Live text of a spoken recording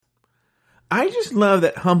I just love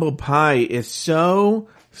that Humble Pie is so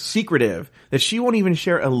secretive that she won't even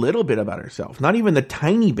share a little bit about herself. Not even the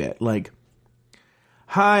tiny bit. Like,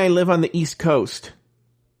 hi, I live on the East Coast.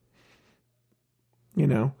 You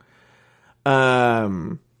know?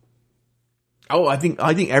 I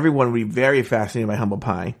think everyone would be very fascinated by Humble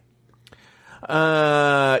Pie.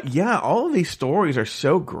 Yeah, all of these stories are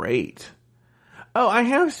so great. Oh, I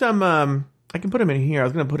have some, I can put them in here. I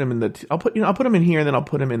was going to put them in the, I'll put them in here and then I'll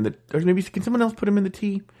put them in the, or maybe, can someone else put them in the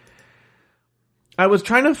tea? I was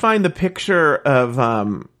trying to find the picture of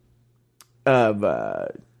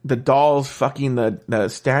the dolls fucking the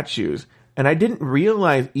statues, and I didn't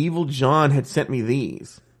realize Evil John had sent me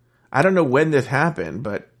these. I don't know when this happened,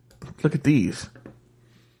 but look at these.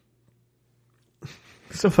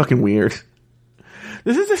 So fucking weird.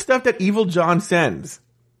 This is the stuff that Evil John sends.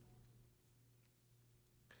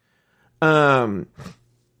 Like,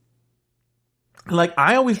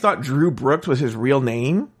 I always thought Drew Brooks was his real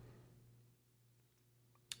name.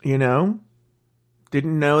 You know?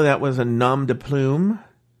 Didn't know that was a nom de plume.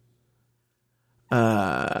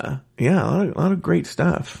 Yeah, a lot of great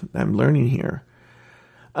stuff I'm learning here.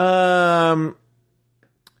 Yeah,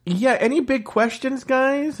 any big questions,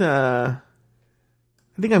 guys? I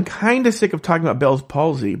think I'm kind of sick of talking about Bell's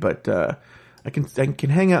palsy, but I can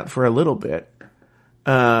hang out for a little bit.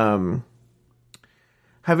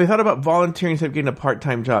 Have you thought about volunteering instead of getting a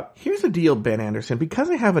part-time job? Here's the deal, Ben Anderson. Because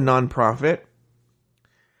I have a nonprofit,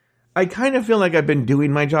 I kind of feel like I've been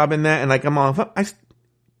doing my job in that, and like I'm off. I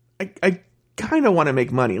kind of want to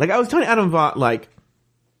make money. Like I was telling Adam Vaught, like,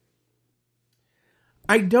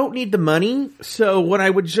 I don't need the money, so what I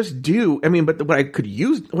would just do, I mean, but what I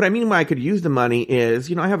mean by I could use the money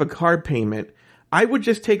is, you know, I have a car payment. I would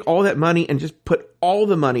just take all that money and just put all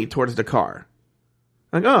the money towards the car.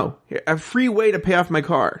 Like, oh, a free way to pay off my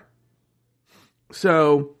car.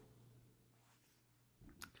 So,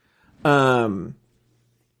 Travi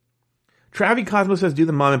Cosmo says, do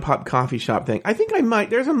the mom and pop coffee shop thing. I think I might.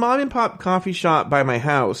 There's a mom and pop coffee shop by my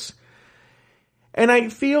house. And I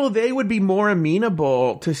feel they would be more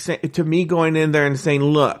amenable to me going in there and saying,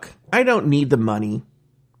 look, I don't need the money.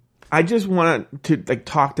 I just want to like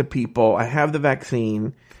talk to people. I have the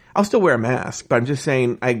vaccine. I'll still wear a mask, but I'm just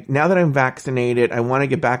saying, now that I'm vaccinated, I want to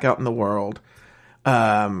get back out in the world.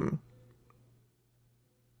 And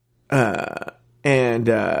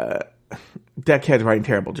Deckhead's writing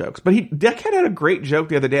terrible jokes. But Deckhead had a great joke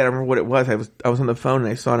the other day. I don't remember what it was. I was on the phone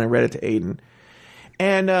and I saw it and I read it to Aiden.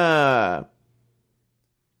 And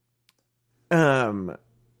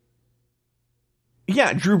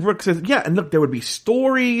yeah, Drew Brooks says, yeah, and look, there would be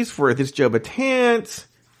stories for this Joe Betance.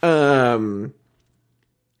 And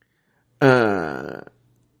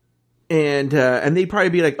they'd probably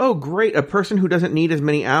be like, oh, great, a person who doesn't need as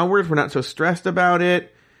many hours. We're not so stressed about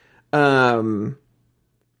it. Yeah,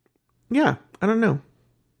 I don't know.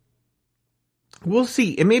 We'll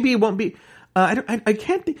see. And maybe it won't be, I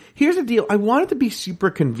can't, here's the deal. I want it to be super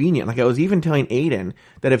convenient. Like I was even telling Aiden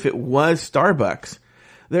that if it was Starbucks,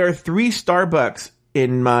 there are 3 Starbucks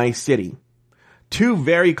in my city. 2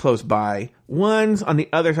 very close by. One's on the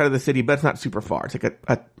other side of the city, but it's not super far. It's like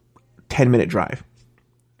a 10-minute drive.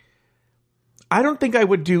 I don't think I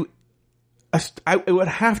would do it would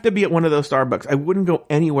have to be at one of those Starbucks. I wouldn't go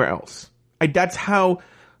anywhere else. That's how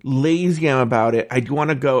lazy I am about it. I want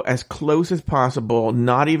to go as close as possible,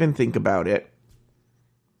 not even think about it.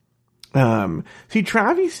 See,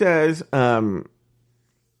 Travi says, now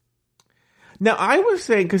I was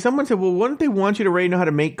saying, because someone said, well, wouldn't they want you to already know how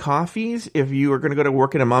to make coffees if you were going to go to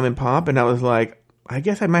work at a mom and pop? And I was like, I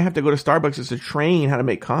guess I might have to go to Starbucks just to train how to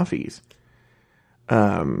make coffees.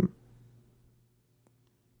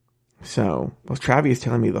 So, well, Travi is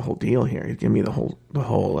telling me the whole deal here. He's giving me the whole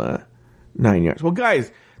 9 yards. Well,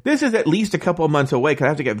 guys, this is at least a couple of months away because I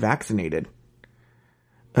have to get vaccinated.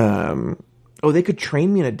 Oh, they could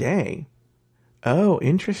train me in a day. Oh,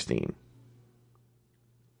 interesting.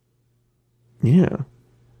 Yeah.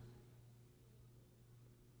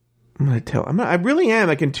 I really am,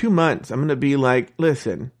 like in 2 months, I'm going to be like,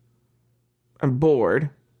 listen, I'm bored.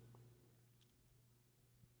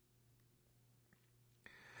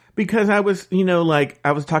 Because I was,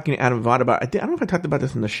 I was talking to Adam Vaught about, I don't know if I talked about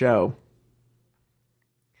this in the show.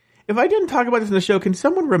 If I didn't talk about this in the show, can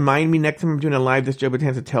someone remind me next time I'm doing a live this Joe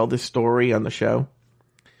Betance to tell this story on the show?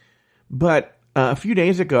 But a few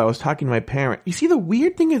days ago, I was talking to my parent. You see, the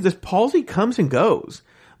weird thing is this palsy comes and goes.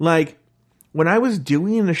 Like, when I was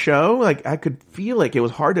doing the show, like, I could feel like it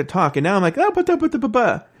was hard to talk. And now I'm like,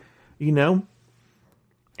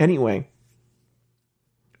 Anyway.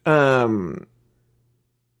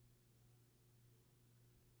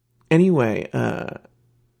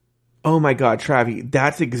 Oh my God, Travi,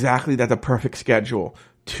 that's a perfect schedule.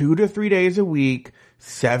 2 to 3 days a week,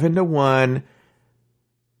 7 to 1.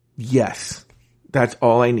 Yes, that's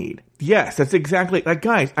all I need. Yes, that's exactly, like,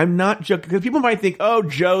 guys, I'm not joking, because people might think, oh,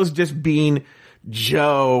 Joe's just being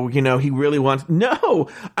Joe, he really wants, no,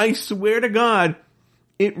 I swear to God,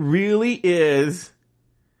 it really is,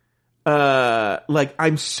 like,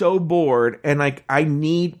 I'm so bored, and, like, I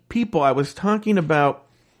need people. I was talking about,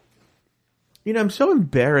 I'm so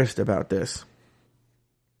embarrassed about this.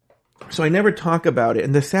 So I never talk about it.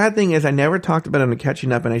 And the sad thing is I never talked about it on the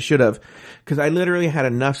Catching Up, and I should have, because I literally had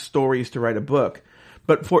enough stories to write a book.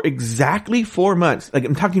 But for exactly 4 months, like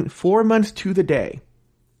I'm talking 4 months to the day,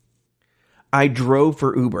 I drove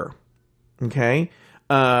for Uber. Okay?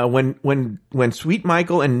 When Sweet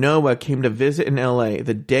Michael and Noah came to visit in LA,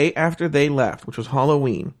 the day after they left, which was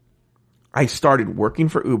Halloween, I started working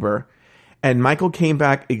for Uber, and Michael came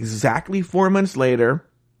back exactly 4 months later,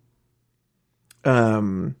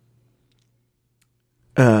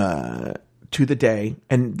 to the day,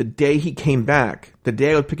 and the day he came back, the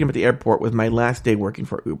day I was picking him at the airport, was my last day working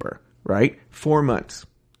for Uber, right? 4 months.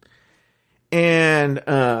 And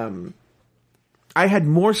I had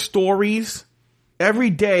more stories. Every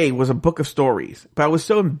day was a book of stories. But I was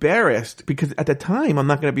so embarrassed because at the time, I'm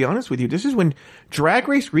not going to be honest with you, this is when Drag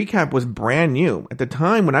Race Recap was brand new. At the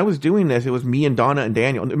time when I was doing this, it was me and Donna and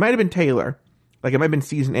Daniel. It might have been Taylor. Like, it might have been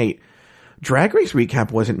season 8. Drag Race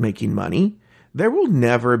Recap wasn't making money. There will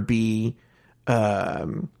never be, there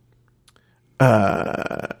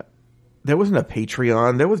wasn't a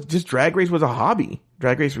Patreon. There was just, Drag Race was a hobby.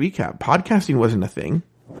 Drag Race Recap. Podcasting wasn't a thing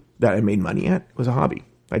that I made money at. It was a hobby.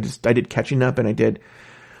 I did Catching Up, and I did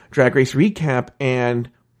Drag Race Recap, and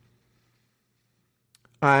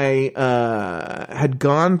I, had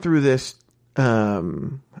gone through this,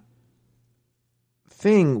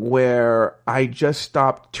 thing where I just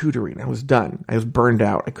stopped tutoring. I was done. I was burned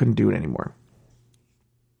out. I couldn't do it anymore.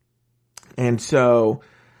 And so,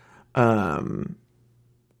 I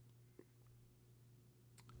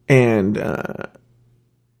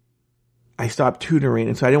stopped tutoring,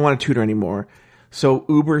 and so I didn't want to tutor anymore. So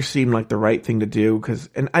Uber seemed like the right thing to do,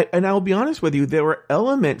 and I'll be honest with you, there were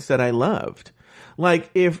elements that I loved.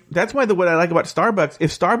 Like, that's why what I like about Starbucks,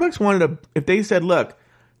 if Starbucks if they said, look,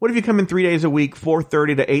 what if you come in 3 days a week,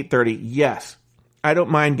 4:30 to 8:30? Yes. I don't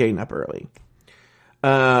mind getting up early.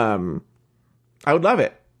 I would love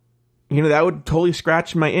it. That would totally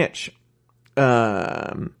scratch my itch.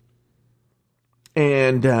 And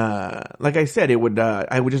like I said, I would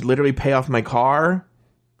just literally pay off my car.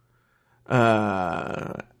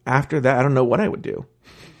 After that, I don't know what I would do.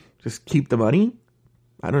 Just keep the money?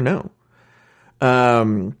 I don't know.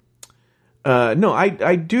 No,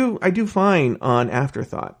 I do fine on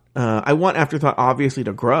Afterthought. I want Afterthought obviously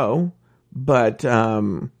to grow, but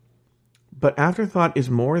Afterthought is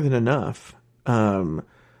more than enough.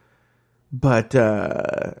 But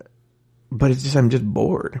it's just, I'm just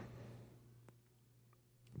bored.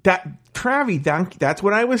 That's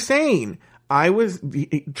what I was saying.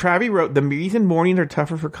 Travi wrote, the reason mornings are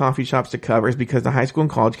tougher for coffee shops to cover is because the high school and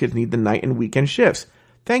college kids need the night and weekend shifts.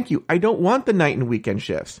 Thank you. I don't want the night and weekend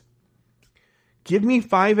shifts. Give me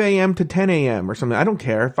 5 a.m. to 10 a.m. or something. I don't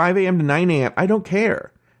care. 5 a.m. to 9 a.m. I don't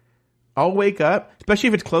care. I'll wake up, especially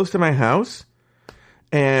if it's close to my house,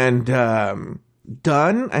 and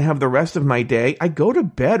done. I have the rest of my day. I go to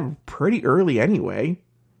bed pretty early anyway,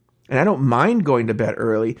 and I don't mind going to bed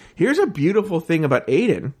early. Here's a beautiful thing about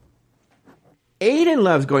Aiden. Aiden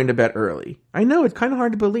loves going to bed early. I know, it's kind of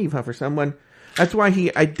hard to believe, huh, for someone. That's why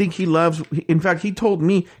I think he loves, in fact, he told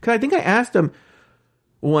me, because I think I asked him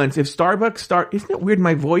once, if Starbucks isn't it weird,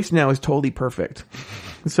 my voice now is totally perfect.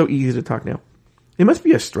 It's so easy to talk now. It must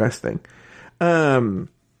be a stress thing. I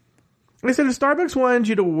said, if Starbucks wanted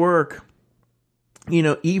you to work,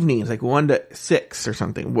 evenings, like 1 to 6 or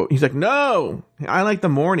something. He's like, no, I like the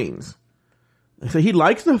mornings. So he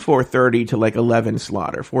likes the 4:30 to like 11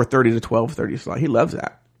 slot, or 4:30 to 12:30 slot. He loves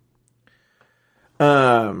that.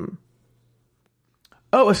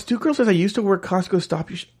 Oh, Astute Girl says, I used to work Costco stop.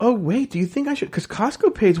 Oh, wait, do you think I should? Because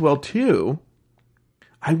Costco pays well, too.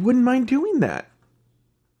 I wouldn't mind doing that.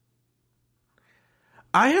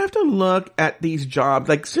 I have to look at these jobs,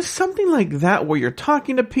 like just something like that where you're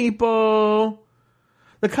talking to people.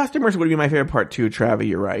 The customers would be my favorite part, too, Travi,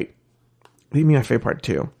 you're right. Leave me my favorite part,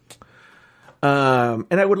 too. And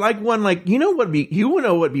I would like one, like, what would be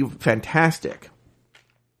fantastic?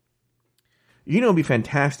 What would be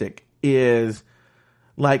fantastic is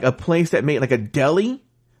like a place that made like a deli.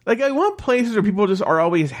 Like, I want places where people just are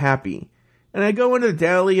always happy. And I go into the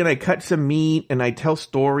deli and I cut some meat and I tell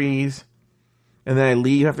stories. And then I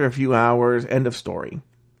leave after a few hours. End of story.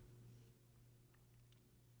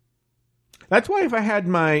 That's why if I had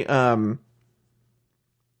my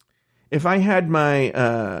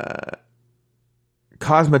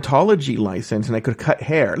cosmetology license and I could cut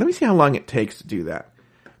hair, let me see how long it takes to do that.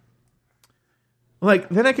 Like,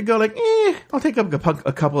 then I could go like, I'll take up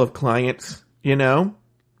a couple of clients, you know?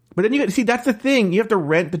 But then see, that's the thing. You have to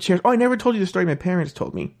rent the chairs. Oh, I never told you the story my parents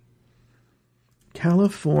told me.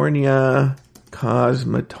 California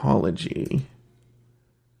cosmetology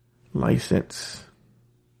license.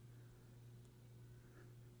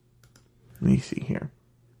 Let me see here.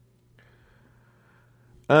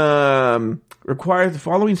 Requires the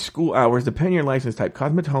following school hours, depending on your license type.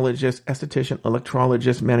 Cosmetologist, esthetician,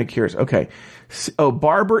 electrologist, manicurist. Okay.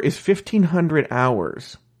 Barber is 1,500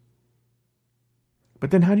 hours. But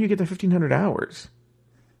then how do you get the 1,500 hours?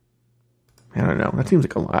 I don't know. That seems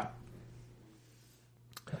like a lot.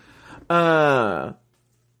 What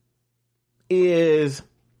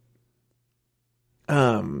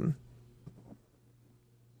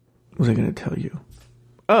was I going to tell you?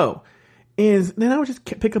 Then I would just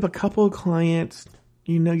pick up a couple of clients.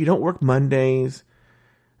 You know, you don't work Mondays.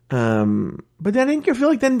 But then I think you feel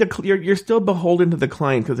like then you're still beholden to the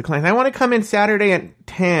client, because the client, I want to come in Saturday at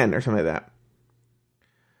 10 or something like that.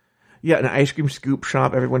 Yeah, an ice cream scoop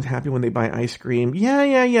shop. Everyone's happy when they buy ice cream.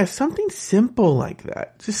 Yeah. Something simple like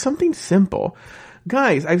that. Just something simple.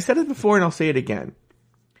 Guys, I've said it before and I'll say it again.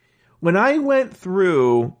 When I went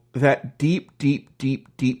through that deep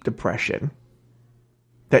depression,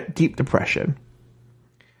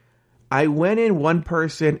 I went in one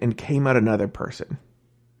person and came out another person.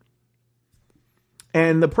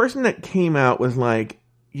 And the person that came out was like,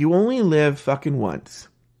 you only live fucking once.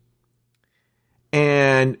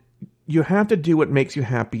 And you have to do what makes you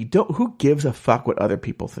happy. Who gives a fuck what other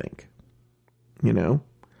people think? You know?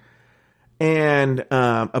 And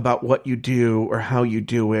about what you do or how you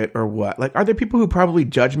do it or what. Like, are there people who probably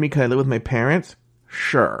judge me because I live with my parents?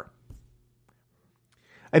 Sure.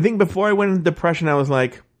 I think before I went into depression, I was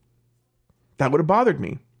like, that would have bothered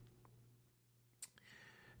me.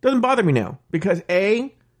 Doesn't bother me now. Because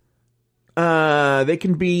they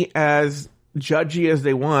can be as judgy as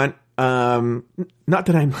they want. Not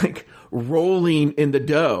that I'm like rolling in the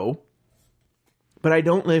dough, but I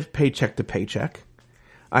don't live paycheck to paycheck.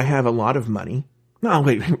 I have a lot of money. No,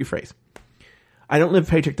 wait, rephrase. I don't live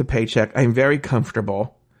paycheck to paycheck. I'm very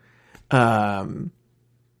comfortable. And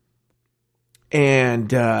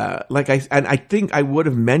I think I would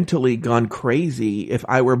have mentally gone crazy if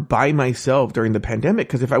I were by myself during the pandemic,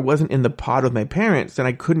 because if I wasn't in the pod with my parents, then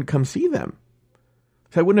I couldn't come see them.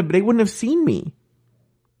 So they wouldn't have seen me.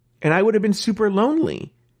 And I would have been super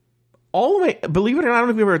lonely. Believe it or not, I don't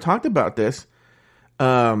know if we've ever talked about this.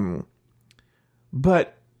 But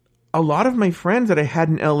a lot of my friends that I had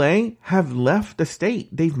in LA have left the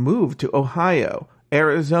state. They've moved to Ohio,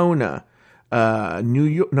 Arizona, New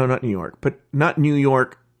York. No, not New York, but not New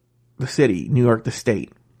York, the city, New York, the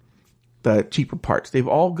state, the cheaper parts. They've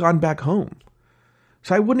all gone back home.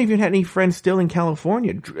 So I wouldn't even have any friends still in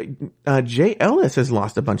California. Jay Ellis has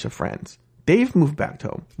lost a bunch of friends. They've moved back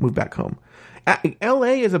home.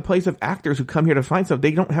 LA is a place of actors who come here to find stuff.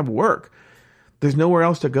 They don't have work. There's nowhere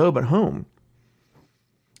else to go but home.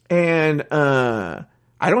 And I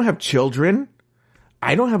don't have children.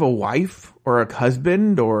 I don't have a wife or a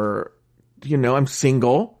husband, or, I'm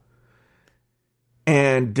single.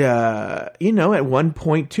 And, at one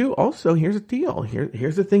point too, also, here's the deal.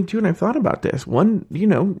 Here's the thing too, and I've thought about this. One,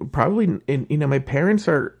 probably, my parents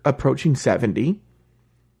are approaching 70.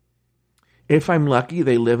 If I'm lucky,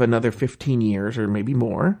 they live another 15 years or maybe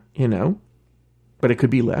more, but it could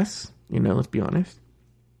be less, let's be honest.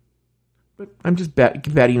 But I'm just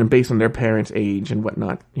betting based on their parents' age and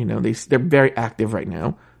whatnot. They're very active right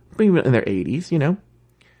now, but even in their 80s,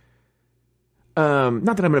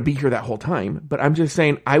 Not that I'm going to be here that whole time, but I'm just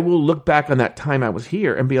saying I will look back on that time I was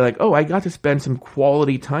here and be like, oh, I got to spend some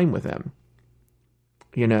quality time with them.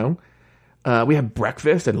 We have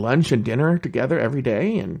breakfast and lunch and dinner together every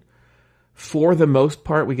day, and for the most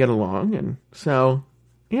part, we get along. And so,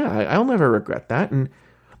 yeah, I'll never regret that. And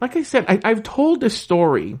like I said, I've told this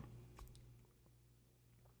story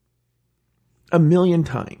a million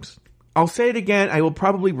times. I'll say it again. I will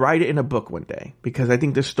probably write it in a book one day, because I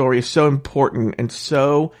think this story is so important and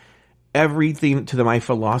so everything to my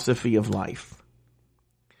philosophy of life.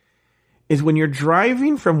 Is when you're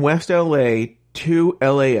driving from West LA to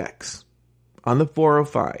LAX on the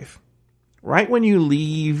 405, right when you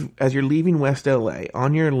leave, as you're leaving West LA,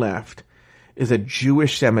 on your left is a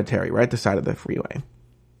Jewish cemetery right at the side of the freeway.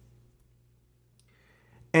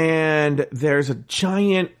 And there's a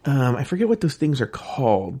giant, I forget what those things are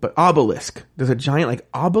called, but obelisk. There's a giant, like,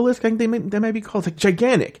 obelisk, I think they might be called. It's like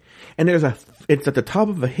gigantic. And it's at the top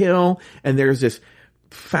of a hill, and there's this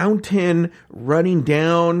fountain running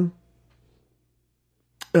down.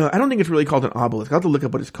 I don't think it's really called an obelisk. I'll have to look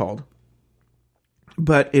up what it's called.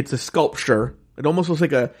 But it's a sculpture. It almost looks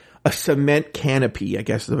like a cement canopy, I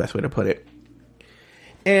guess is the best way to put it.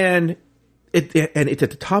 And it's at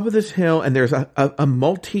the top of this hill, and there's a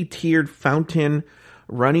multi-tiered fountain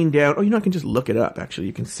running down. Oh, I can just look it up, actually.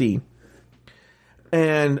 You can see.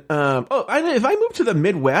 And, if I moved to the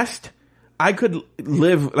Midwest, I could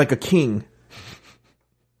live like a king.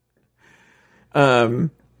 California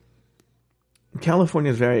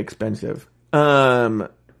is very expensive.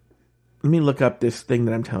 Let me look up this thing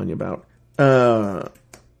that I'm telling you about.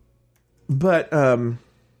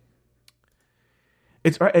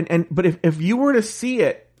 It's but if you were to see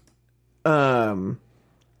it, yeah,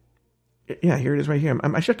 here it is right here.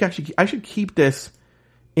 I should keep this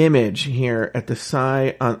image here at the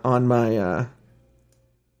side on my. Oh,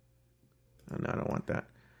 no, I don't want that.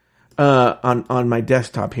 On my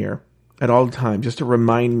desktop here at all times, just to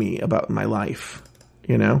remind me about my life.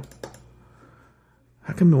 How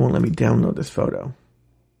come it won't let me download this photo?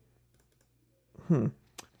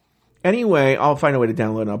 Anyway, I'll find a way to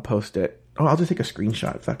download and I'll post it. Oh, I'll just take a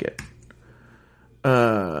screenshot. Fuck it.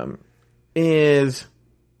 I'm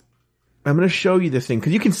going to show you this thing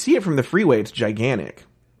because you can see it from the freeway. It's gigantic.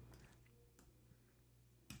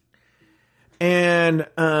 And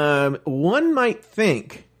one might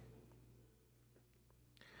think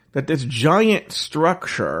that this giant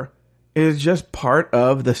structure is just part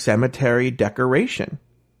of the cemetery decoration.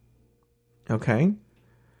 Okay?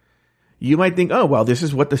 You might think, oh, well, this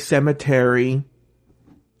is what the cemetery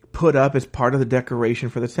put up as part of the decoration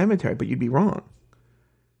for the cemetery, but you'd be wrong.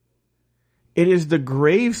 It is the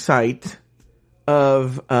grave site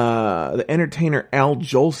of the entertainer Al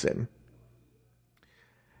Jolson.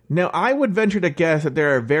 Now, I would venture to guess that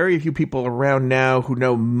there are very few people around now who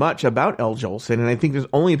know much about Al Jolson, and I think there's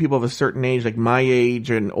only people of a certain age, like my age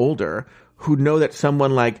and older, who know that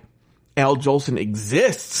someone like Al Jolson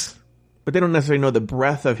exists, but they don't necessarily know the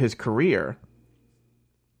breadth of his career.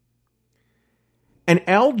 And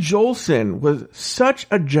Al Jolson was such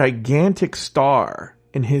a gigantic star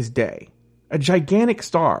in his day. A gigantic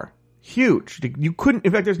star. Huge. You couldn't,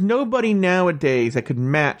 in fact, there's nobody nowadays that could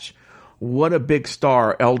match what a big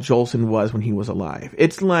star Al Jolson was when he was alive.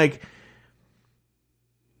 It's like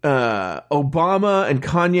Obama and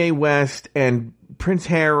Kanye West and Prince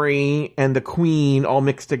Harry and the Queen all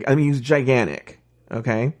mixed together. I mean, he was gigantic.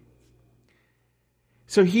 Okay?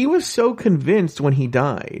 So he was so convinced when he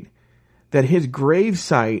died that his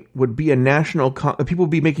gravesite would be a national, people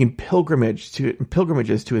would be making pilgrimages to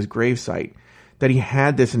his gravesite, that he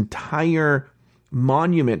had this entire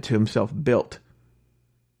monument to himself built.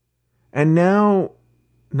 And now,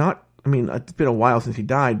 it's been a while since he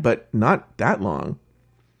died, but not that long.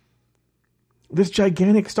 This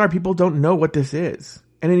gigantic star, people don't know what this is.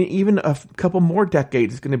 And in even a couple more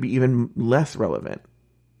decades, it's going to be even less relevant,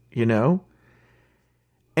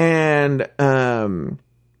 And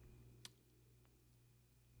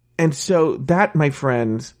so that, my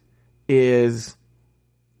friends, is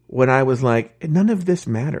when I was like, none of this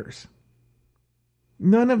matters.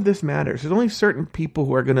 None of this matters. There's only certain people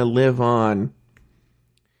who are going to live on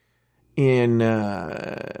in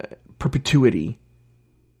perpetuity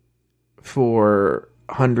for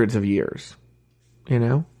hundreds of years,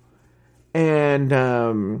 and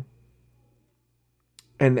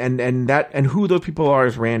who those people are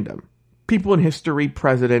is random. People in history,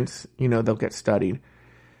 presidents, they'll get studied.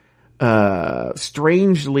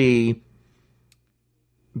 Strangely,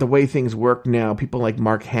 the way things work now, people like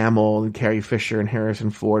Mark Hamill and Carrie Fisher and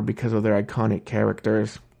Harrison Ford, because of their iconic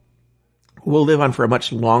characters, will live on for a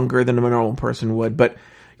much longer than a normal person would, but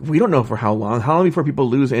we don't know for how long. How long before people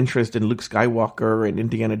lose interest in Luke Skywalker and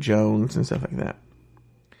Indiana Jones and stuff like that?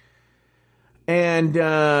 And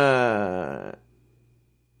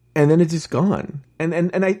then it's just gone.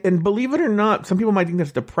 And believe it or not, some people might think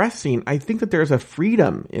that's depressing. I think that there's a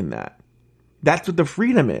freedom in that. That's what the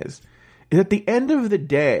freedom is at the end of the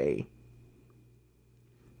day,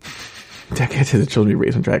 decades as a children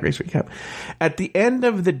raised on Drag Race recap. At the end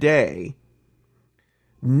of the day,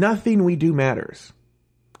 nothing we do matters.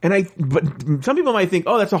 But some people might think,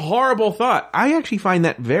 oh, that's a horrible thought. I actually find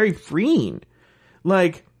that very freeing.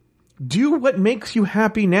 Like, do what makes you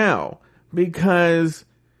happy now, because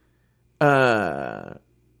there's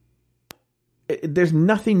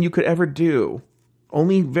nothing you could ever do.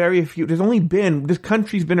 Only very few. This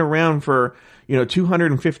country's been around for,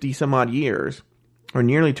 250 some odd years. or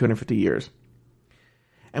nearly 250 years.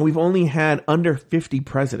 And we've only had under 50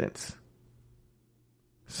 presidents.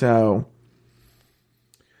 So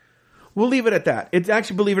we'll leave it at that. It's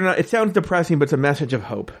actually, believe it or not, it sounds depressing, but it's a message of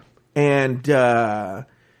hope. And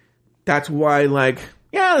that's why, like,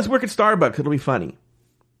 yeah, let's work at Starbucks. It'll be funny.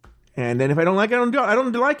 And then if I don't like it, I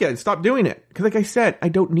don't like it. Stop doing it. Because like I said, I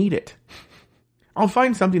don't need it. I'll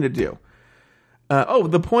find something to do.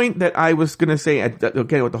 The point that I was going to say,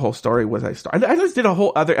 again, what the whole story was, I just did a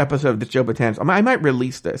whole other episode of this Joe Betance. I might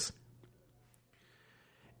release this.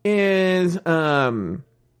 How long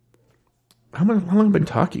have I been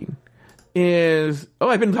talking?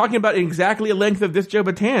 I've been talking about exactly a length of this Joe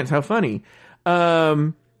Betance. How funny.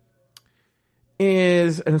 And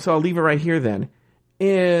so I'll leave it right here then.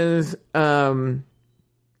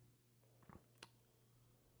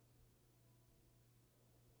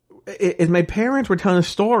 My parents were telling a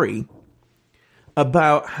story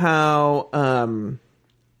about how,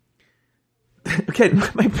 okay,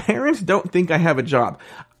 my parents don't think I have a job.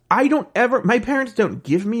 My parents don't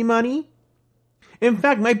give me money. In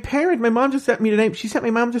fact, my mom just sent me today, my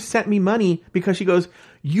mom just sent me money because she goes,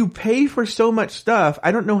 you pay for so much stuff.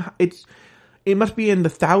 I don't know how, it must be in the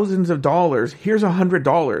thousands of dollars. Here's $100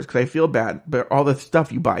 because I feel bad, but all the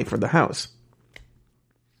stuff you buy for the house.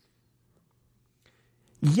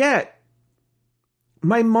 Yet,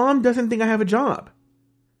 my mom doesn't think I have a job.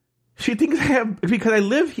 She thinks I have, because I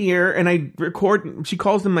live here and I record, she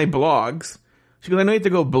calls them my blogs. She goes, I know you have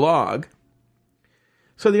to go blog.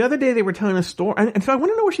 So the other day they were telling a story, and so I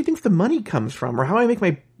want to know where she thinks the money comes from, or how I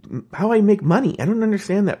make money. I don't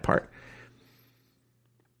understand that part.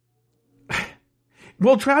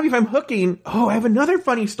 Well, Trav, if I'm hooking, I have another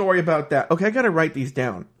funny story about that. Okay, I gotta write these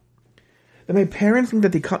down. That my parents think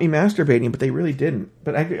that they caught me masturbating, but they really didn't.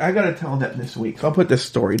 But I gotta tell them this week, so I'll put this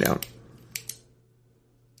story down.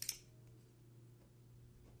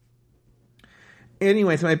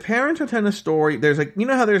 Anyway, so my parents were telling a story. There's like, you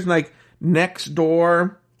know how there's like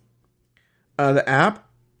Nextdoor, the app?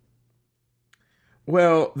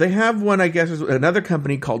 Well, they have one, I guess, is another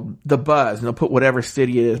company called The Buzz, and they'll put whatever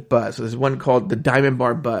city it is, Buzz. So there's one called the Diamond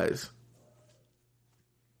Bar Buzz.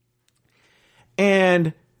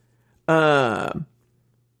 And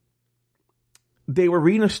they were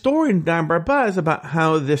reading a story in Diamond Bar Buzz about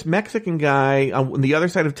how this Mexican guy on the other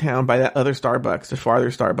side of town by that other Starbucks, the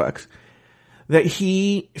farther Starbucks, that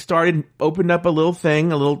he opened up a little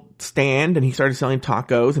stand, and he started selling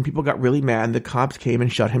tacos, and people got really mad, and the cops came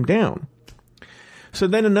and shut him down. So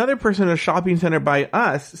then another person in a shopping center by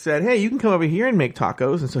us said, hey, you can come over here and make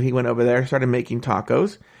tacos. And so he went over there, started making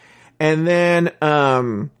tacos. And then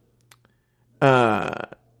the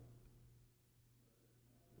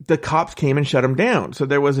cops came and shut him down. So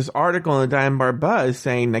there was this article in the Diamond Bar Buzz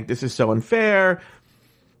saying, like, this is so unfair.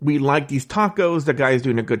 We like these tacos. The guy's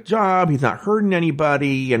doing a good job. He's not hurting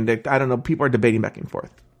anybody. And I don't know, people are debating back and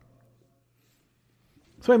forth.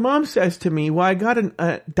 So my mom says to me, well,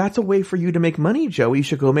 that's a way for you to make money, Joey. You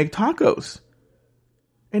should go make tacos.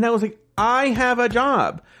 And I was like, I have a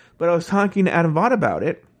job. But I was talking to Adam Vaught about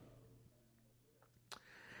it.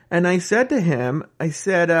 And I said to him, you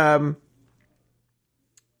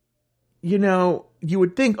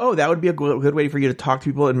would think, that would be a good way for you to talk to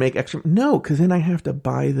people and make extra. No, because then I have to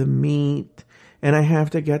buy the meat. And I have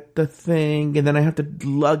to get the thing, and then I have to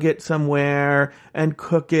lug it somewhere and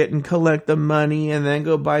cook it and collect the money and then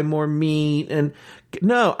go buy more meat. And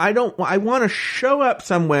no, I want to show up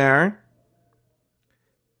somewhere,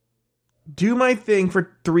 do my thing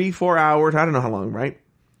for 3-4 hours. I don't know how long, right?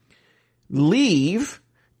 Leave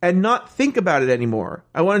and not think about it anymore.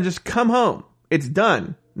 I want to just come home. It's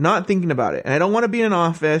done. Not thinking about it. And I don't want to be in an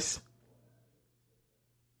office.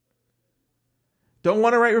 Don't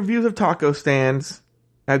want to write reviews of taco stands.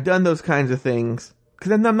 I've done those kinds of things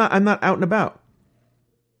because then I'm not out and about.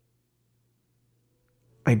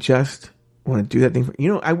 I just want to do that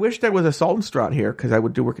thing. I wish there was a Salt and Straw here because I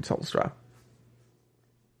would do work at Salt and Straw.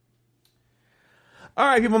 All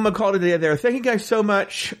right, people, I'm going to call it a day there. Thank you guys so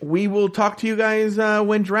much. We will talk to you guys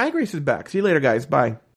when Drag Race is back. See you later, guys. Bye.